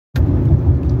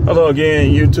Hello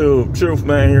again, YouTube. Truth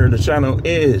Man here. The channel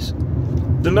is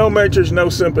the No Matrix, No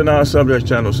Simping, Non Subject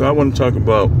channel. So I want to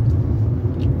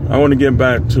get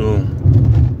back to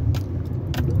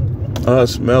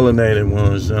us melanated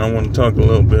ones. And I want to talk a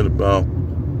little bit about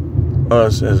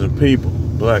us as a people,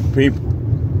 black people.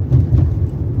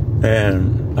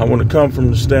 And I want to come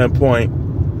from the standpoint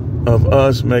of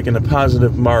us making a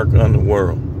positive mark on the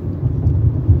world.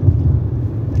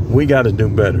 We got to do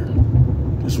better.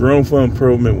 There's room for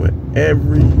improvement with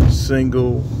every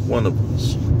single one of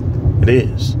us. It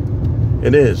is.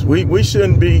 It is. We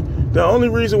shouldn't be. The only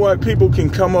reason why people can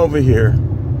come over here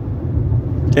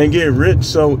and get rich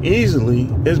so easily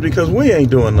is because we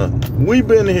ain't doing nothing. We've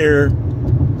been here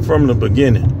from the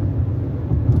beginning.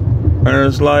 And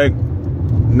it's like,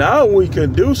 now we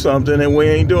could do something and we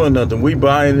ain't doing nothing. We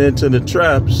buying into the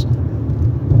traps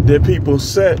that people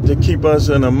set to keep us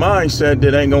in a mindset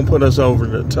that ain't gonna put us over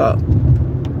the top.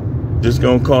 Just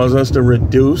gonna cause us to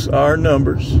reduce our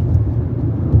numbers.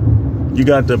 You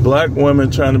got the black women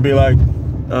trying to be like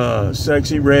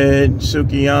Sexy Red,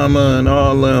 Sukiyama, and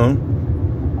all them.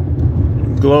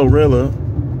 Glorilla.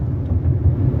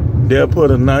 They'll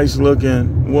put a nice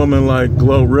looking woman like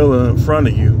Glorilla in front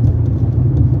of you,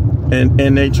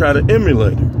 and they try to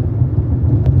emulate her.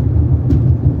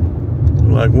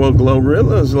 Like, well,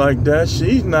 Glorilla's like that.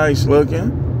 She's nice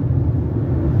looking.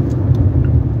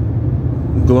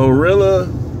 Glorilla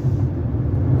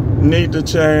need to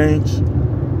change,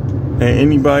 and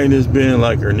anybody that's been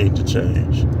like her need to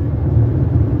change.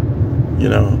 You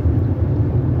know,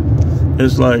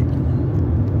 it's like,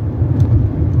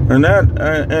 and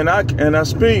I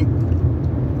speak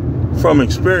from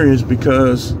experience,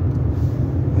 because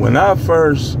when I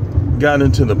first got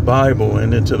into the Bible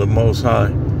and into the Most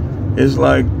High, it's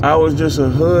like I was just a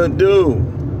hood dude,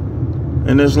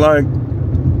 and it's like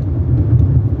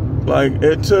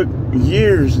it took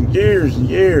years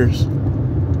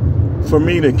for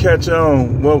me to catch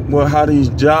on how these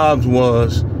jobs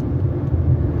was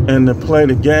and to play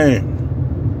the game.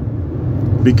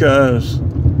 Because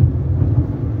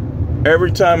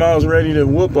every time I was ready to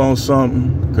whoop on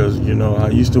something, because, you know, I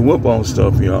used to whoop on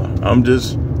stuff, y'all.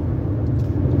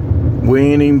 We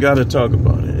ain't even got to talk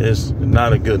about it. It's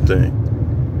not a good thing.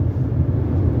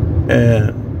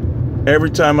 And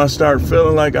every time I start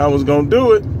feeling like I was going to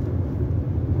do it,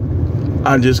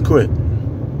 I just quit.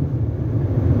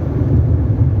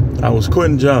 I was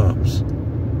quitting jobs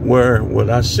where what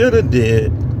I should have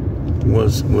did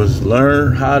was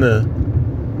learn how to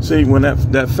see, when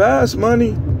that fast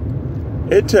money,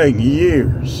 it takes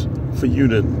years for you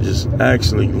to just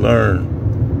actually learn.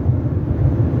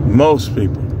 Most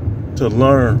people to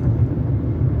learn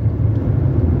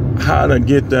how to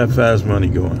get that fast money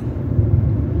going,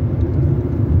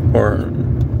 or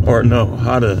no,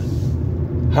 how to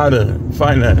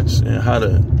finance and how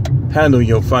to handle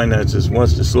your finances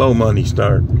once the slow money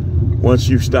start, once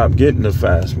you stop getting the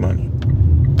fast money.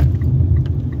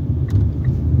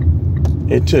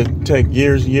 It take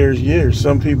years.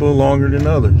 Some people longer than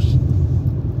others.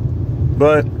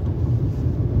 But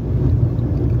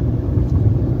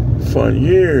for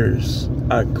years,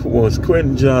 I was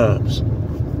quitting jobs,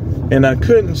 and I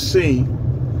couldn't see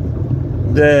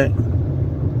that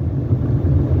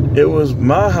it was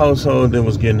my household that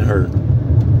was getting hurt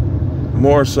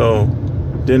more so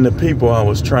than the people I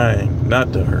was trying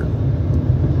not to hurt.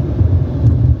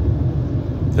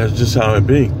 That's just how it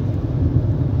be.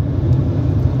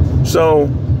 So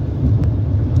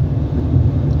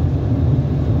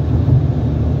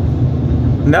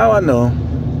now I know,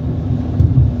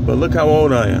 but look how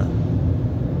old I am.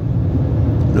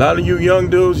 A lot of you young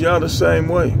dudes, y'all the same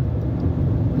way.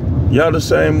 Y'all the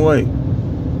same way.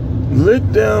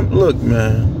 Let them, look,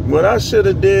 man, what I should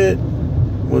have did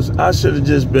was I should have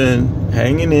just been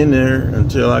hanging in there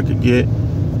until I could get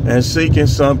and seeking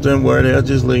something where they'll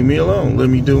just leave me alone. Let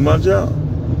me do my job.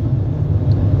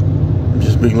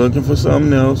 Just be looking for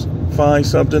something else. Find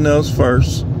something else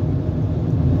first.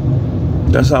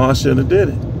 That's how I should have did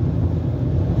it.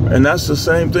 And that's the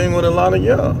same thing with a lot of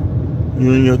y'all.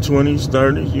 You're in your 20s,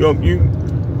 30s,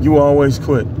 you always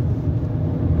quit.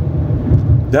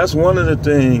 That's one of the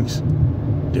things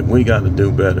that we got to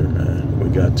do better, man. We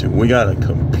got to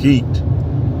compete.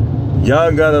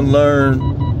 Y'all got to learn.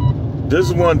 This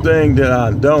is one thing that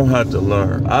I don't have to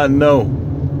learn. I know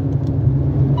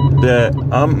that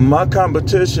my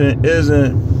competition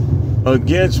isn't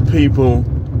against people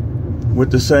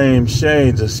with the same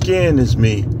shades of skin as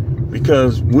me,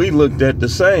 because we looked at the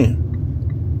same.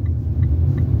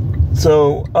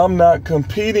 So I'm not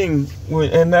competing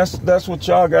with, and that's what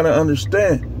y'all gotta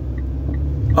understand.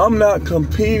 I'm not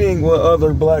competing with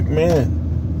other black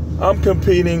men. I'm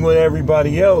competing with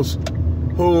everybody else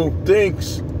who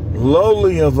thinks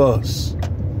lowly of us.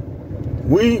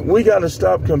 We got to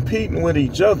stop competing with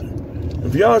each other.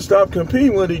 If y'all stop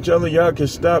competing with each other, y'all can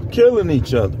stop killing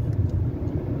each other.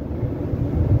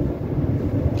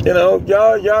 You know,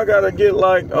 y'all got to get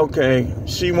like, okay,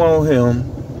 she want him.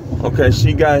 Okay,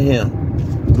 she got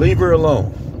him. Leave her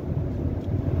alone.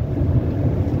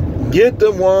 Get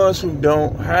the ones who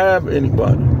don't have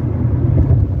anybody.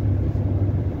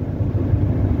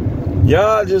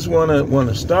 Y'all just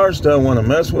wanna start stuff, wanna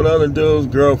mess with other dudes,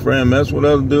 girlfriend, mess with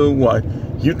other dudes, wife.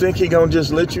 You think he gonna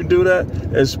just let you do that?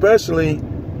 Especially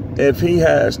if he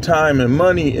has time and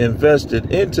money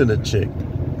invested into the chick.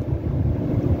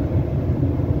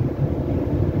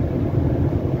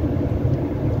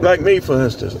 Like me, for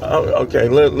instance. Okay,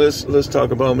 let's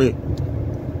talk about me.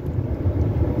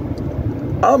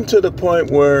 I'm to the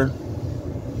point where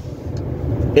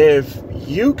if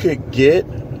you could get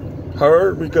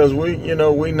her, because we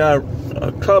not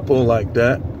a couple like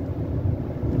that,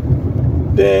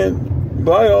 then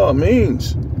by all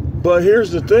means. But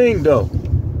here's the thing though.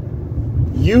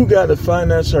 You got to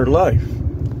finance her life.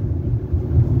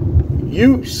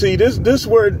 You see, this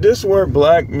where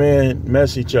black men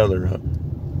mess each other up.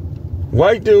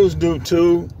 White dudes do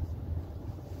too,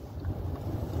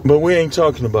 but we ain't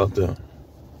talking about them.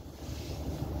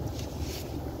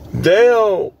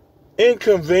 They'll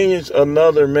inconvenience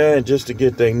another man just to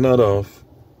get their nut off.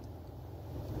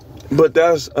 But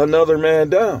that's another man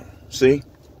down, see?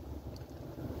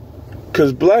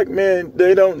 Because black men,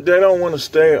 they don't want to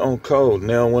stay on code. They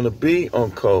don't want to be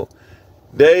on code.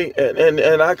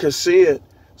 And I can see it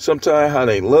sometimes how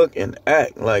they look and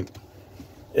act like,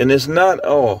 and it's not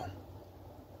all.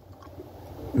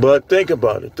 But think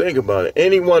about it.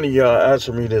 Any one of y'all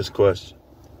answer me this question.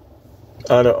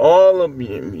 Out of all of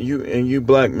you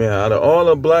black men, out of all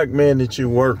the black men that you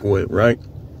work with, right?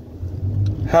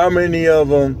 How many of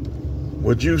them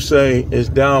would you say is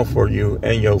down for you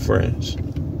and your friends?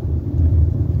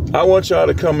 I want y'all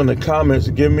to come in the comments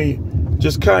and give me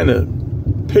just kind of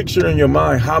picture in your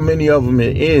mind how many of them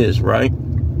it is, right?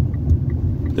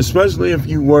 Especially if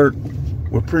you work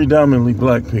with predominantly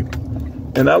black people.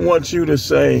 And I want you to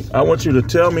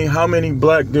tell me how many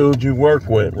black dudes you work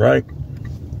with, right?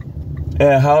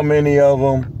 And how many of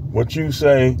them, what you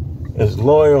say, is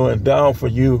loyal and down for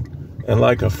you and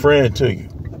like a friend to you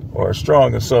or a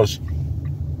strong associate.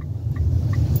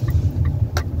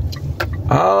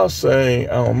 I'll say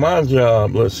on my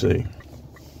job, let's see,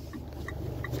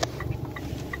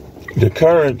 the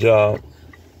current job,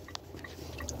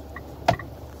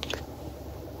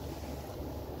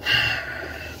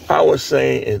 I would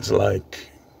say it's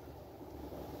like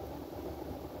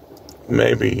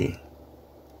maybe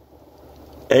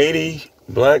 80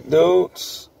 black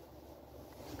dudes.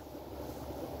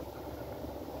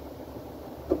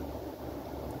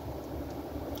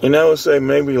 And I would say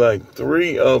maybe like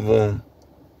 3 of them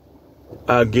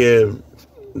I give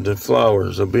the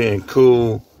flowers of being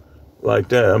cool like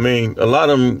that. I mean, a lot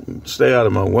of them stay out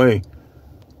of my way,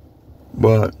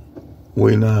 but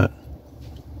we not.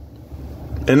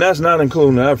 And that's not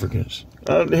including the Africans.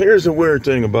 Here's the weird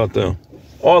thing about them.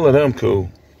 All of them cool.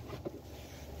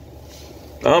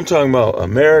 I'm talking about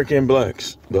American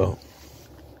blacks, though.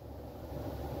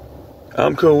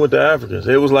 I'm cool with the Africans.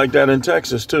 It was like that in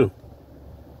Texas, too.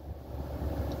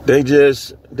 They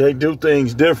do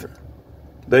things different.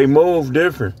 They move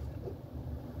different.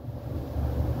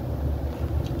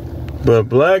 But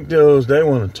black dudes, they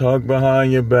want to talk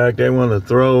behind your back. They want to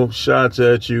throw shots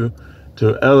at you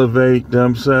to elevate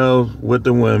themselves with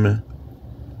the women.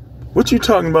 What you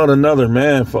talking about another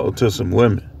man for to some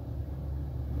women?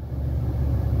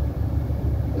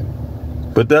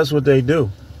 But that's what they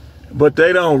do. But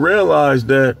they don't realize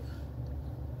that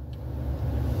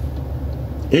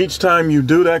each time you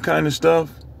do that kind of stuff,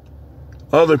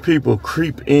 other people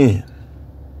creep in.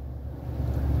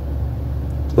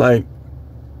 Like,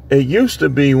 it used to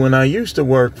be when I used to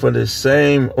work for this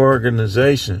same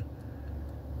organization.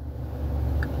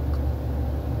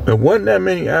 There wasn't that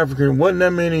many Africans, it wasn't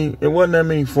that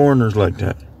many foreigners like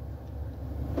that.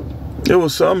 There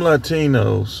was some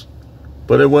Latinos,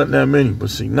 but it wasn't that many. But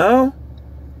see, now,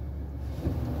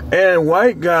 and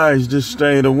white guys just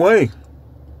stayed away.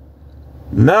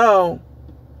 Now,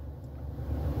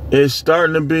 it's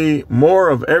starting to be more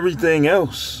of everything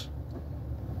else.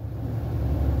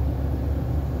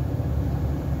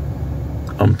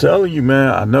 I'm telling you,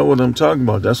 man, I know what I'm talking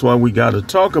about. That's why we got to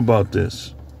talk about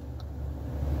this.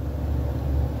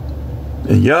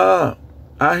 And y'all,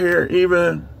 I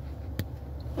even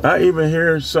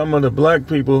hear some of the black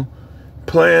people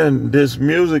playing this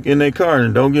music in their car.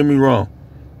 And don't get me wrong,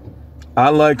 I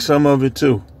like some of it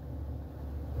too.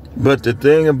 But the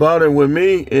thing about it with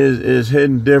me is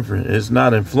hitting different. It's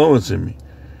not influencing me.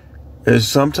 It's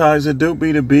sometimes it do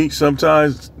be the beat.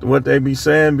 Sometimes what they be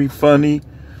saying be funny.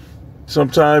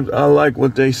 Sometimes I like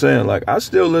what they saying. Like, I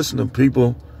still listen to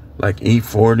people like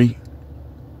E40.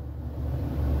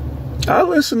 I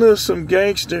listen to some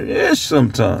gangster-ish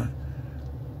sometimes.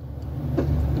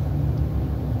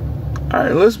 All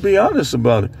right, let's be honest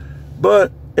about it.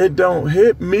 But it don't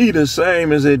hit me the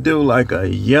same as it do like a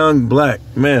young black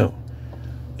male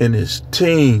in his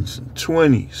teens,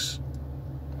 20s,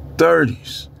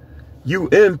 30s. You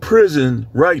in prison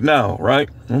right now, right?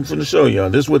 I'm finna show y'all.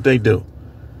 This is what they do.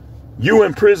 You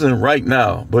in prison right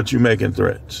now, but you making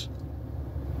threats.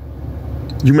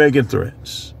 You making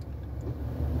threats.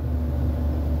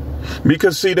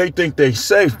 Because, see, they think they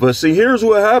safe. But, see, here's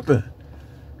what happened.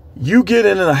 You get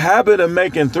in a habit of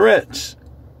making threats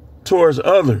towards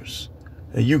others,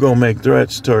 and you going to make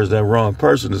threats towards that wrong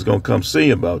person that's going to come see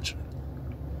about you.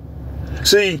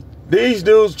 See, these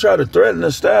dudes try to threaten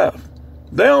the staff.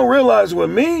 They don't realize with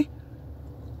me,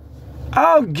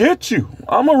 I'll get you.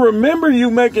 I'm going to remember you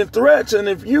making threats, and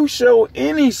if you show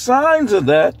any signs of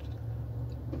that,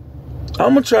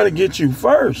 I'm going to try to get you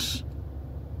first.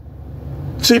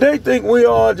 See, they think we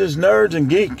all just nerds and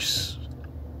geeks.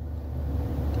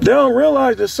 They don't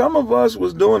realize that some of us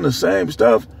was doing the same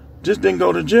stuff, just didn't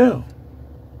go to jail.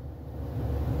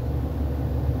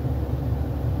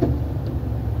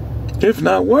 If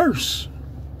not worse.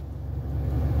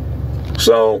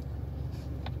 So,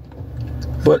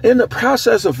 but in the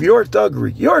process of your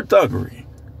thuggery,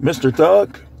 Mr.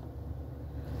 Thug,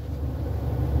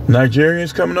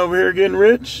 Nigerians coming over here getting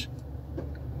rich,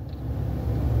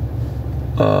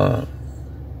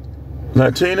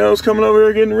 Latinos coming over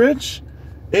here getting rich,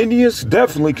 Indians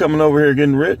definitely coming over here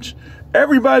getting rich,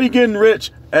 everybody getting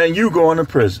rich, and you going to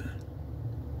prison.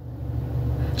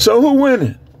 So who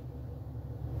winning?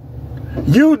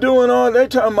 You doing all, they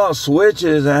talking about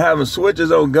switches and having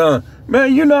switches on gun.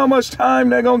 Man, you know how much time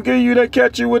they're going to give you to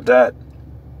catch you with that?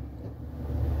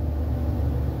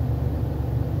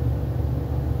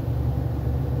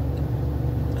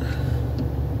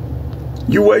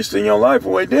 You wasting your life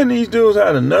away. Then these dudes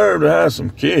had a nerve to have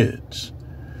some kids.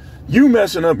 You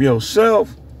messing up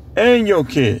yourself and your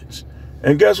kids.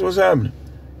 And guess what's happening?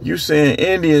 You seeing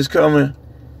Indians coming.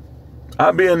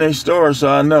 I be in their store, so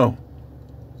I know.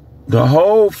 The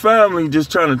whole family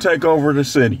just trying to take over the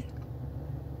city.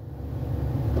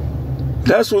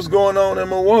 That's what's going on in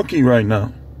Milwaukee right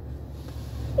now.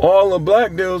 All the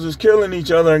black dudes is killing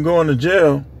each other and going to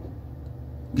jail.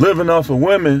 Living off of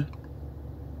women.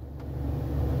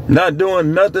 Not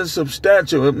doing nothing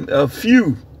substantial. A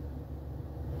few.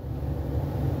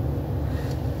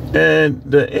 And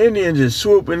the Indians just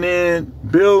swooping in,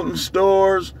 building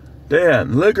stores. They had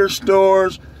liquor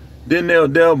stores. Then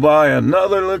they'll buy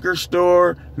another liquor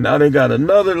store. Now they got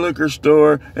another liquor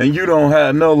store, and you don't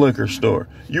have no liquor store.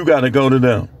 You got to go to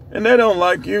them. And they don't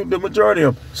like you, the majority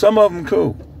of them. Some of them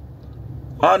cool.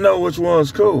 I know which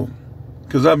one's cool,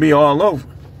 because I be all over.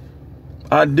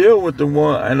 I deal with the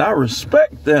one, and I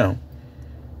respect them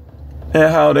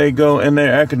and how they go in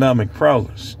their economic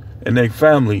prowess and their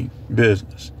family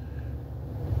business.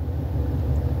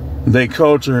 They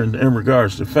culture in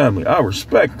regards to family. I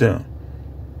respect them.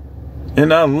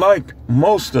 And I like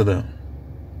most of them.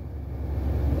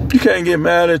 You can't get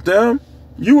mad at them.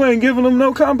 You ain't giving them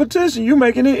no competition. You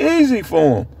making it easy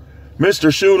for them.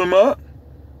 Mr. Shoot 'em up.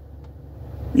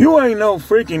 You ain't no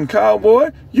freaking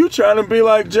cowboy. You trying to be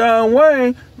like John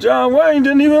Wayne. John Wayne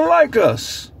didn't even like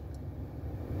us.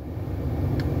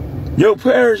 Your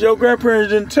parents, your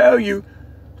grandparents didn't tell you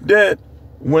that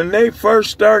when they first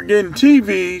start getting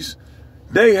TVs,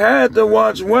 they had to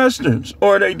watch Westerns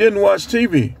or they didn't watch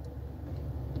TV.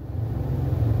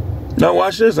 Now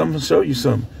watch this, I'm going to show you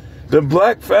something. The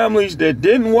black families that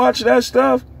didn't watch that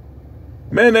stuff,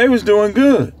 man, they was doing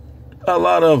good. A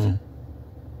lot of them.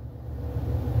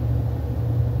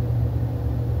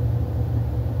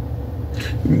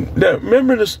 Now,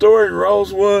 remember the story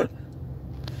Rosewood?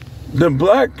 The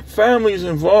black families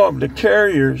involved, the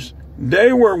carriers,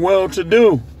 they were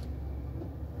well-to-do.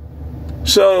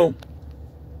 So,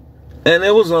 and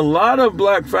it was a lot of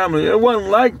black families. It wasn't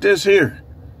like this here.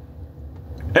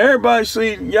 Everybody,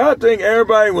 see, y'all think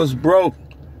everybody was broke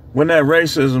when that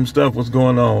racism stuff was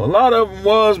going on. A lot of them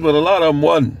was, but a lot of them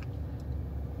wasn't.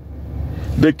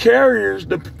 The carriers,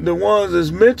 the ones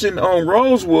that's mentioned on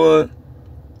Rosewood,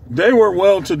 they were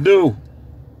well-to-do.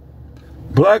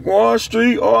 Black Wall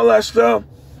Street, all that stuff.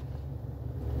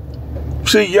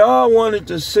 See, y'all wanted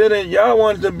to sit in, y'all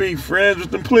wanted to be friends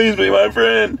with them. Please be my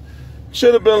friend.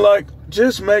 Should have been like,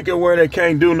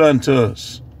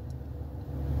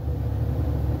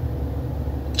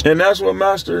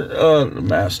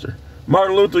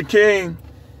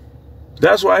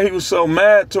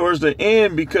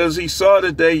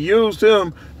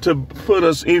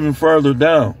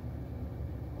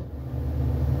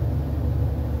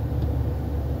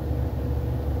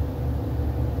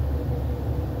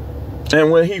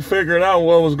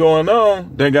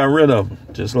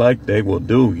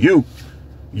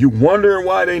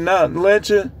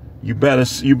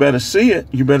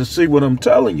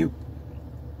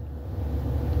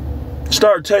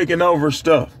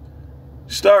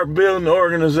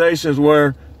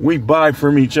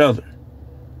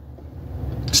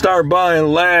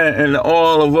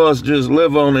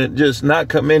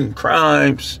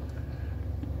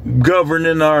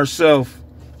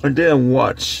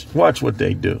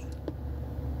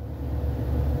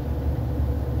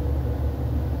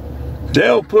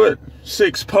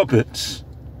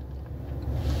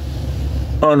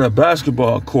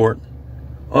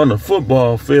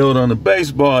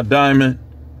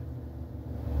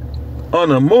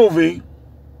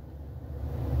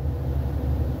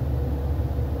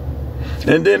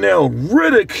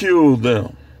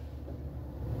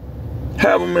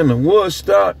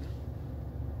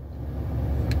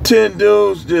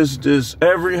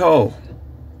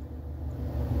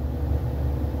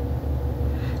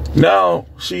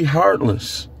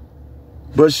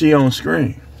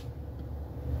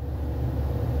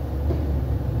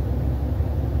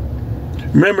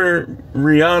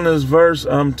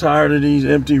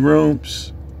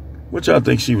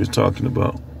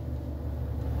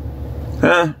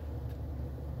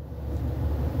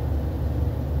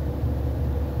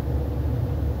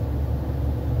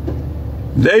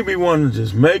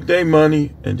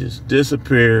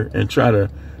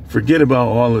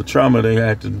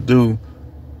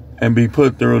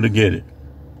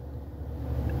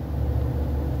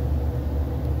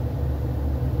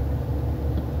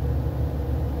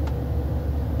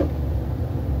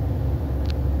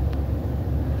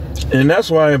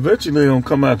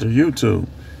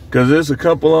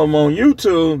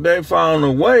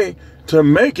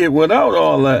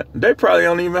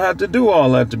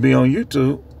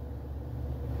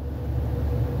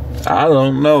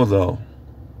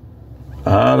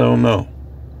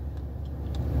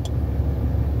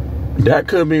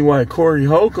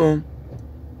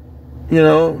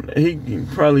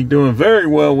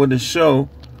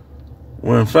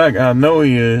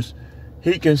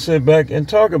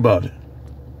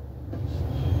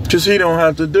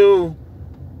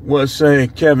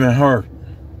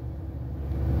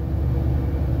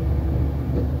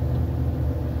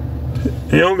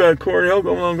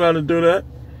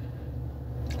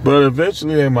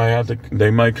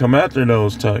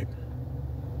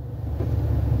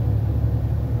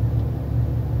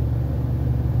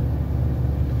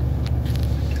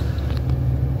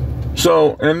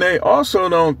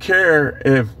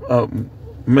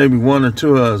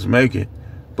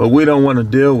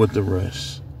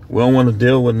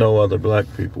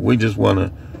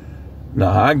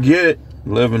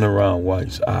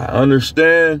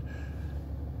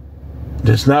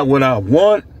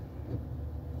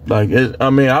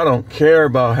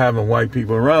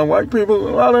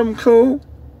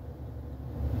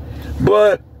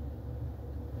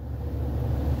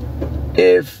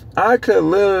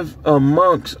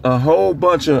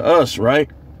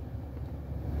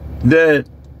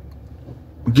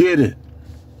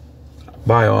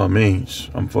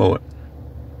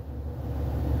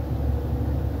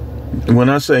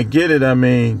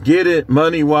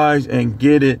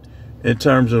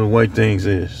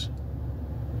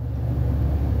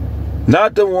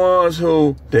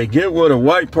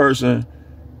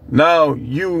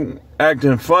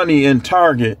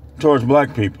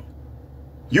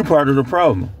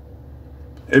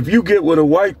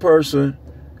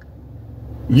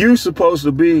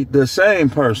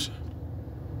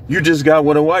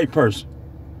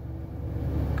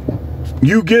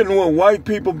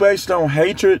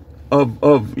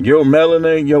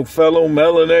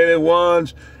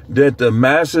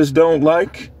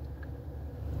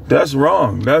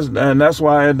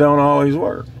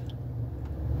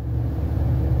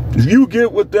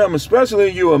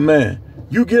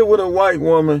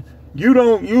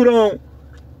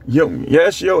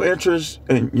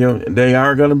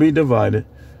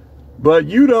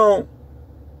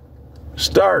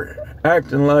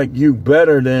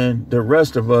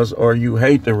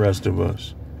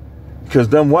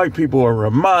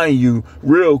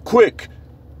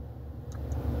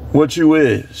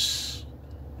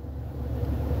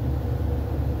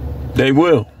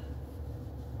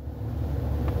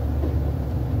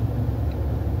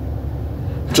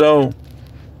 So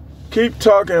keep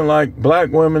talking like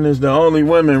black women is the only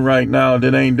women right now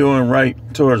that ain't doing right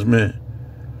towards men.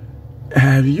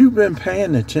 Have you been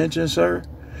paying attention, sir?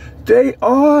 They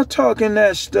are talking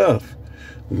that stuff.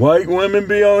 White women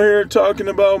be on here talking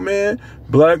about men.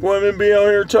 Black women be on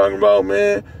here talking about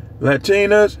men.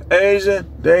 Latinas, Asian,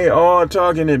 they all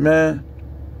talking it, man.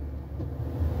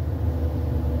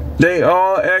 They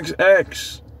all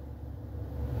XX.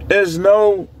 There's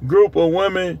no group of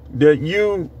women that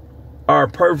you are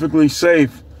perfectly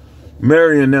safe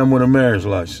marrying them with a marriage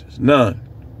license. None.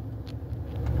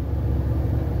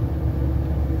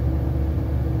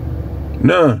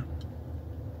 None.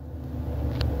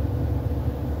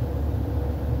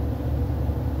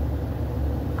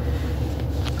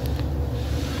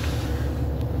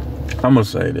 I'm going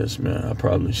to say this, man. I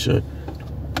probably should.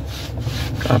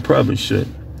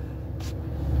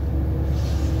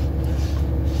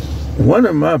 One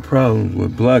of my problems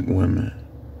with black women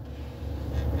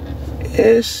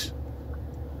is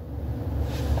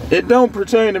it don't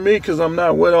pertain to me because I'm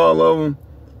not with all of them,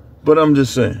 but I'm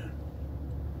just saying.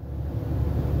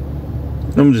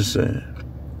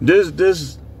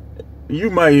 This,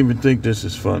 you might even think this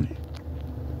is funny.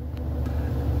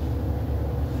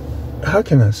 How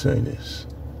can I say this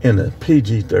in a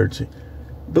PG-13?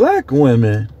 Black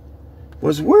women,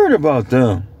 what's weird about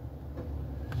them,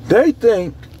 they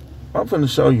think, I'm finna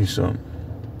show you something.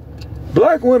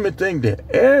 Black women think that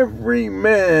every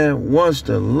man wants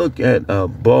to look at a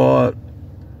bald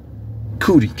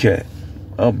cootie cat,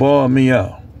 a bald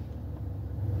meow.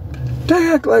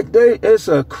 They act like it's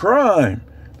a crime,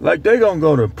 like they gonna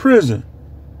go to prison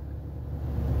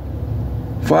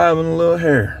for having a little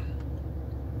hair.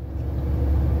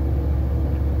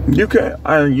 You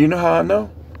know how I know?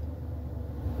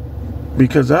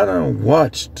 Because I done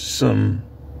watched some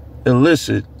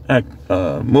illicit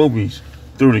movies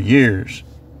through the years,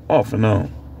 off and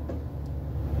on.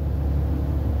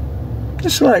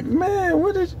 It's like, man,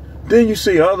 then you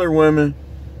see other women.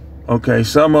 Okay,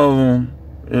 some of them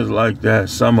is like that,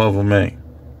 some of them ain't.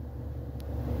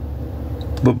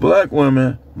 But black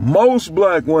women, most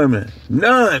black women,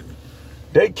 none.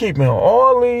 They keeping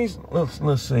all these,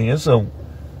 let's see, it's a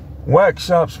wax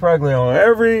shops practically on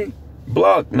every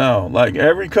block now, like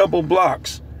every couple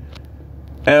blocks.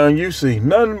 And you see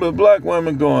nothing but black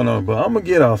women going on. But I'm going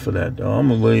to get off of that, though. I'm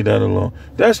going to leave that alone.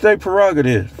 That's their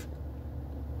prerogative.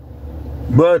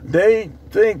 But they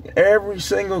think every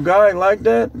single guy like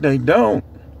that. They don't.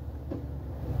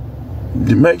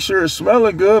 Make sure it's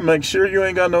smelling good. Make sure you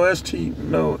ain't got no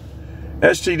STDs,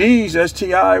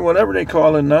 STI, whatever they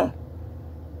call it now.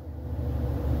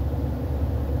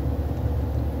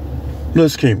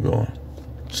 Let's keep going.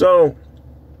 So,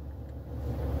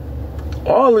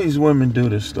 all these women do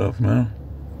this stuff, man.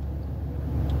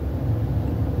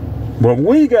 But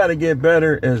we got to get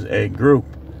better as a group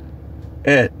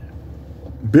at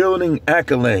building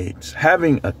accolades,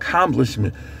 having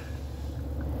accomplishment.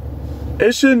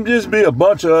 It shouldn't just be a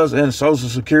bunch of us in Social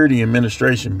Security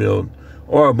Administration building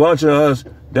or a bunch of us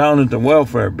down at the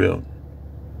welfare building.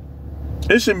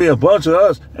 It should be a bunch of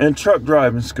us in truck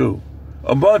driving school.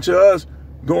 A bunch of us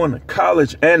going to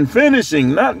college and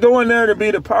finishing, not going there to be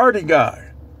the party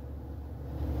guy.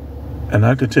 And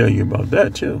I could tell you about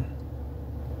that too.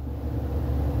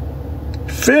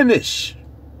 Finish.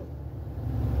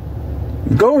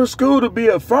 Go to school to be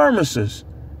a pharmacist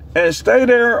and stay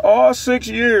there all 6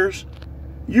 years.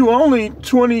 You only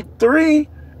 23,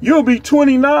 you'll be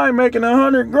 29 making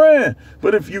 100 grand.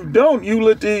 But if you don't, you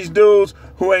let these dudes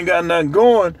who ain't got nothing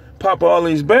going pop all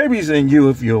these babies in you.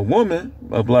 If you're a woman,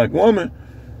 a black woman,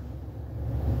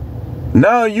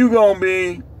 now you gonna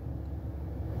be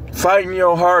fighting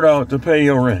your heart out to pay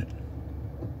your rent.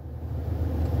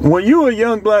 When you a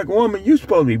young black woman, you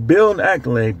supposed to be building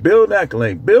accolade, building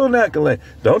accolade, building accolade.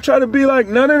 Don't try to be like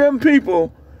none of them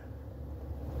people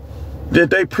that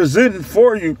they presenting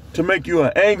for you to make you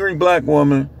an angry black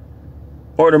woman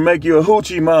or to make you a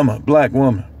hoochie mama black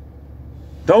woman.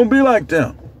 Don't be like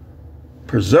them.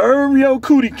 Preserve your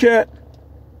cootie cat.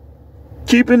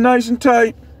 Keep it nice and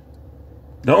tight.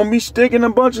 Don't be sticking a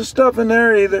bunch of stuff in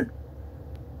there either.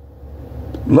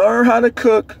 Learn how to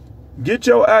cook. Get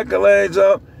your accolades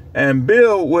up and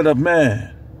build with a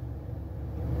man.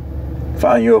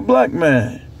 Find you a black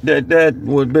man that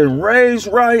would been raised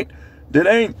right, that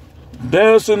ain't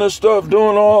dancing and stuff,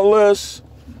 doing all this.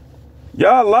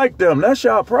 Y'all like them. That's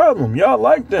y'all problem. Y'all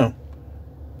like them.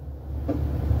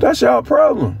 That's y'all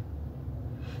problem.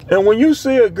 And when you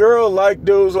see a girl like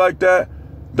dudes like that,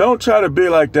 don't try to be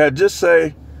like that. Just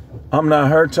say, I'm not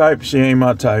her type, she ain't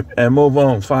my type, and move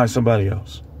on, find somebody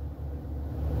else.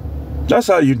 That's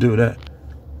how you do that.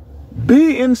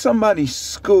 Be in somebody's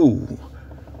school.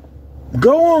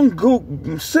 Go on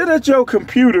Google, sit at your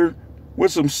computer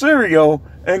with some cereal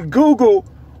and Google,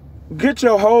 get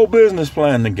your whole business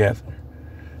plan together.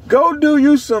 Go do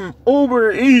you some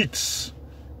Uber Eats.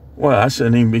 Well, I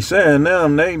shouldn't even be saying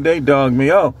them. They dog me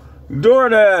out.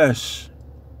 DoorDash.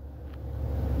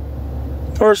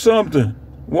 Or something.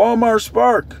 Walmart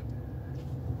Spark.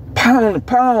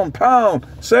 Pound.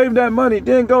 Save that money.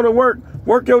 Then go to work.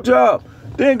 Work your job.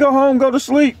 Then go home, go to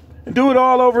sleep. And do it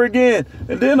all over again.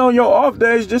 And then on your off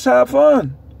days, just have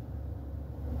fun.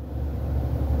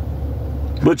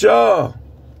 But y'all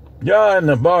in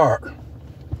the bar.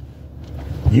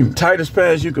 You tightest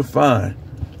pants you can find.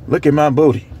 Look at my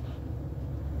booty.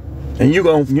 And you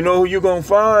know who you gonna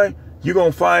find? You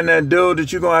gonna find that dude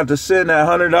that you gonna have to send that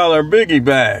 $100 biggie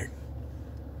bag.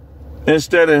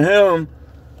 Instead of him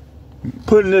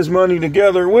putting this money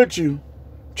together with you,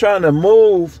 trying to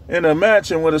move in a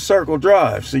mansion with a circle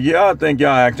drive. See, y'all think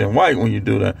y'all acting white when you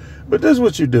do that. But this is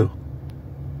what you do.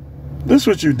 This is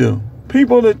what you do.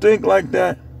 People that think like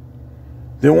that,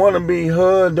 they want to be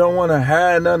hood, don't want to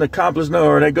have nothing, accomplish nothing,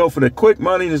 or they go for the quick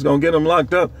money that's going to get them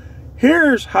locked up.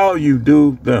 Here's how you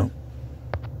do them.